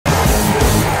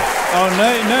Oh,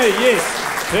 no, yes.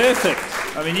 Perfect.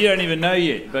 I mean, you don't even know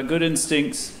yet, but good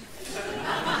instincts.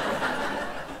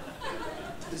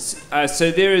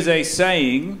 So there is a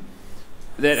saying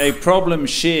that a problem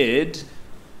shared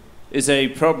is a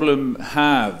problem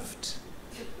halved.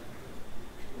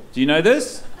 Do you know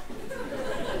this?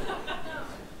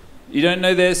 You don't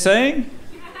know that saying?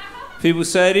 People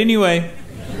say it anyway.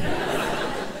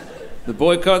 The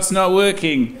boycott's not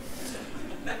working.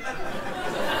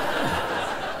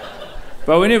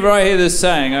 But whenever I hear this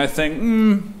saying, I think,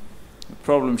 a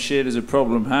problem shared is a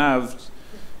problem halved.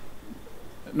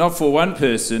 Not for one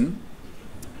person.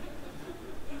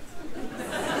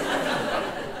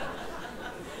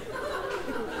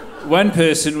 One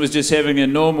person was just having a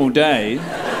normal day,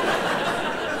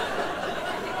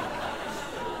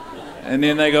 and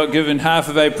then they got given half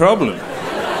of a problem.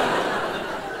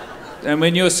 And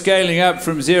when you're scaling up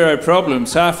from 0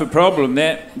 problems, half a problem,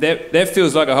 that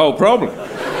feels like a whole problem.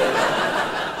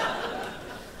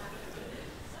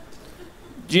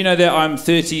 Do you know that I'm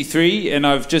 33 and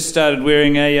I've just started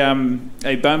wearing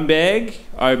a bum bag?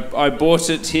 I bought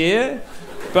it here,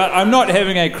 but I'm not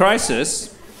having a crisis.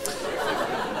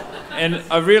 And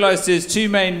I've realised there's 2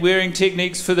 main wearing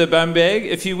techniques for the bum bag.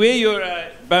 If you wear your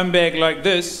bum bag like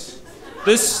this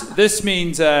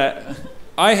means I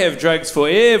have drugs for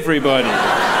everybody.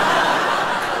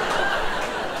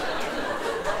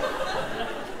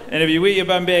 And if you wear your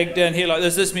bum bag down here like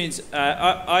this means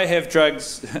I have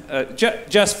drugs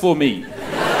just for me.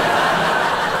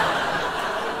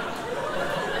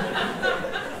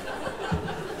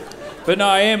 But no,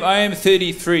 I am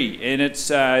 33, and it's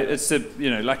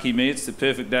the, lucky me, it's the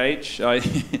perfect age. I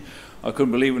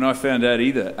couldn't believe when I found out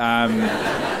either. I'm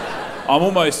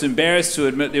almost embarrassed to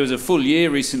admit there was a full year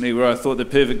recently where I thought the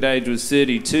perfect age was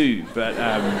 32, but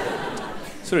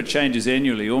sort of changes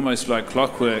annually, almost like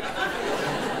clockwork.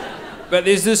 But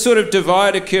there's this sort of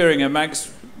divide occurring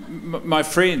amongst my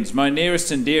friends, my nearest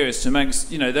and dearest,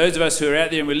 amongst those of us who are out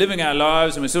there and we're living our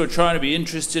lives and we're sort of trying to be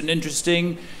interested and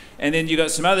interesting. And then you've got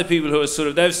some other people who are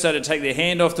they've started to take their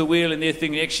hand off the wheel and they're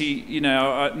thinking, actually,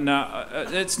 no,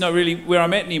 that's not really where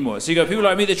I'm at anymore. So you've got people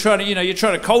like me, they're trying to, you're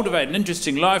trying to cultivate an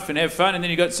interesting life and have fun. And then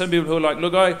you've got some people who are like,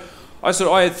 look, I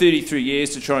had 33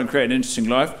 years to try and create an interesting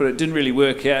life, but it didn't really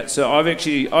work out. So I've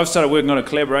started working on a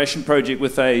collaboration project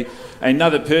with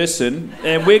another person,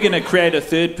 and we're going to create a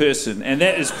third person. And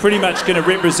that is pretty much going to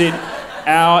represent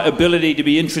our ability to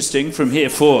be interesting from here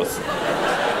forth.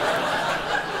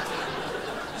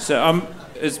 So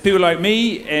it's people like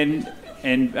me and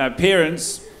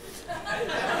parents,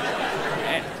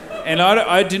 and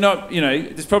I do not,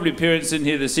 there's probably parents in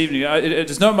here this evening. It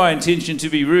is not my intention to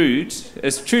be rude.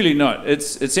 It's truly not.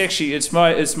 It's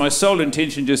my sole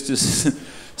intention just to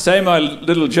say my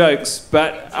little jokes.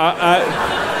 But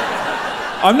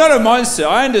I'm not a monster.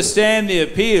 I understand the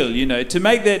appeal, to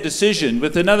make that decision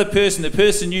with another person, the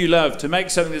person you love, to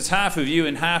make something that's half of you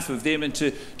and half of them, and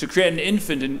to create an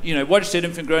infant and, watch that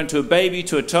infant grow into a baby,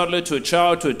 to a toddler, to a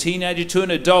child, to a teenager, to an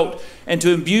adult, and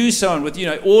to imbue someone with,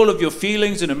 all of your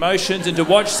feelings and emotions, and to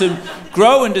watch them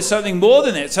grow into something more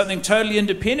than that, something totally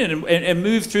independent and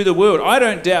move through the world. I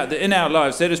don't doubt that in our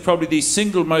lives that is probably the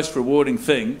single most rewarding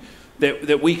thing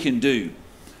that we can do.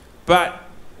 But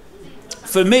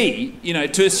for me,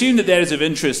 to assume that is of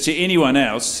interest to anyone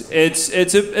else, it's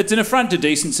an affront to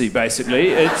decency, basically.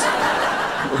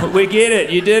 We get it,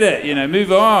 you did it,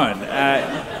 move on.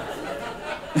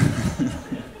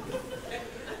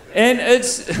 And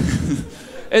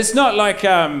it's not like,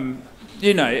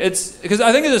 it's because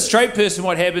I think as a straight person,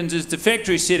 what happens is the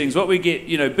factory settings, what we get,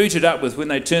 booted up with when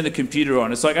they turn the computer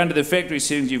on. It's like under the factory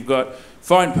settings, you've got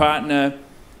find partner,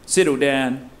 settle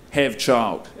down, have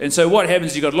child. And so what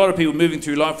happens is you've got a lot of people moving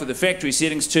through life with the factory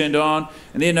settings turned on,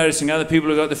 and they're noticing other people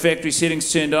who've got the factory settings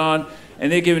turned on,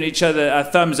 and they're giving each other a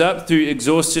thumbs up through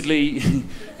exhaustedly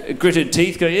gritted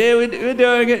teeth, going, yeah, we're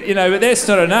doing it, but that's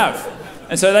not enough.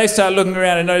 And so they start looking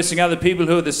around and noticing other people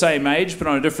who are the same age but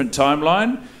on a different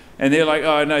timeline, and they're like,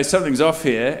 oh no, something's off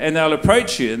here, and they'll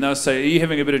approach you and they'll say, are you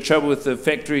having a bit of trouble with the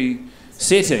factory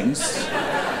settings?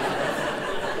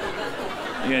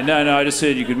 Yeah, no, I just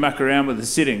heard you could muck around with the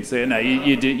settings. No,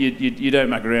 you don't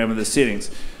muck around with the settings.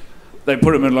 They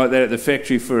put them in like that at the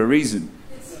factory for a reason.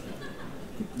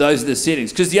 Those are the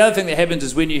settings. Because the other thing that happens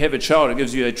is when you have a child, it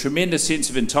gives you a tremendous sense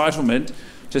of entitlement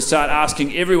to start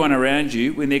asking everyone around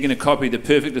you when they're going to copy the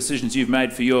perfect decisions you've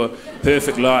made for your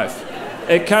perfect life.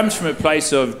 It comes from a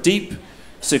place of deep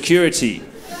security.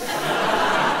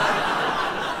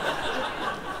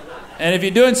 And if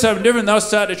you're doing something different, they'll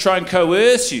start to try and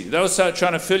coerce you. They'll start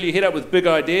trying to fill your head up with big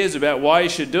ideas about why you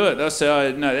should do it. They'll say,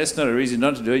 oh, no, that's not a reason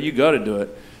not to do it. You got to do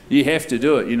it. You have to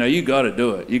do it. You know, you got to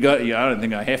do it. I don't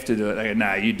think I have to do it. They go,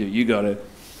 no, you do. You got to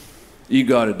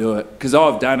do it. Because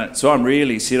I've done it. So I'm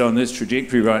really set on this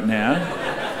trajectory right now.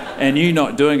 And you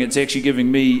not doing it's actually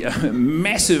giving me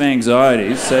massive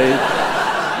anxiety. So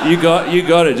you got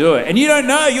to do it. And you don't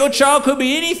know. Your child could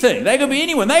be anything. They could be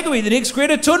anyone. They could be the next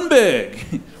Greta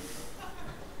Thunberg.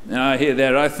 And I hear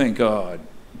that. I think, oh,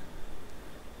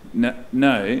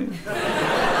 no.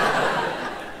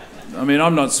 I mean,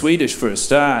 I'm not Swedish for a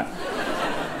start.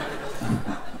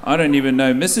 I don't even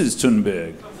know Mrs.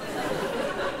 Thunberg.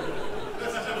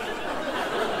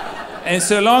 And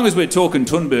so long as we're talking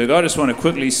Thunberg, I just want to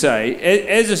quickly say,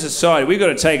 as a society, we've got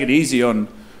to take it easy on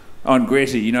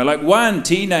Greta. You know, like one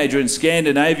teenager in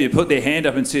Scandinavia put their hand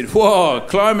up and said, whoa,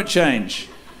 climate change,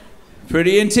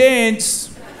 pretty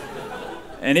intense.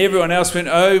 And everyone else went,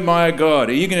 oh my God,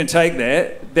 are you going to take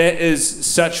that? That is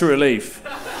such a relief.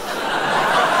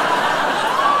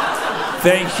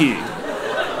 Thank you.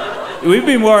 We've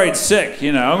been worried sick,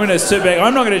 you know. I'm going to sit back.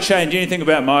 I'm not going to change anything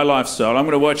about my lifestyle. I'm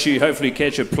going to watch you hopefully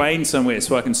catch a plane somewhere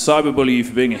so I can cyberbully you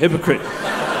for being a hypocrite.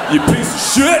 You piece of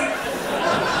shit!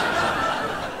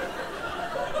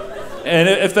 And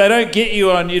if they don't get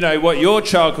you on, you know, what your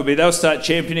child could be, they'll start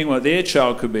championing what their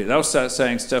child could be. They'll start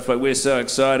saying stuff like, we're so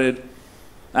excited,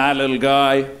 our little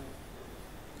guy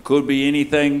could be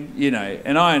anything, you know.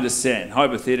 And I understand,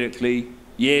 hypothetically,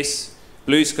 yes,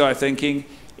 blue sky thinking,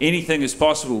 anything is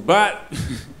possible, but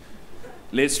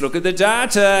let's look at the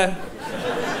data.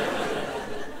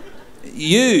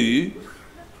 You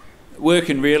work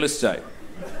in real estate.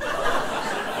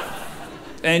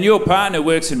 And your partner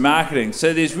works in marketing,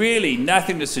 so there's really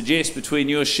nothing to suggest between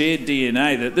your shared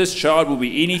DNA that this child will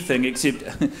be anything except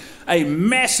a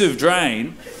massive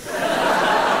drain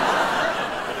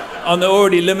on the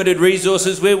already limited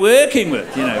resources we're working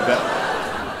with, you know,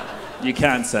 but you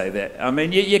can't say that. I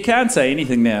mean, you can't say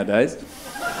anything nowadays.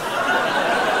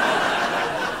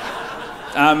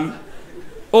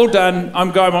 All done.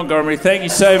 I'm Guy Montgomery. Thank you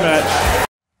so much.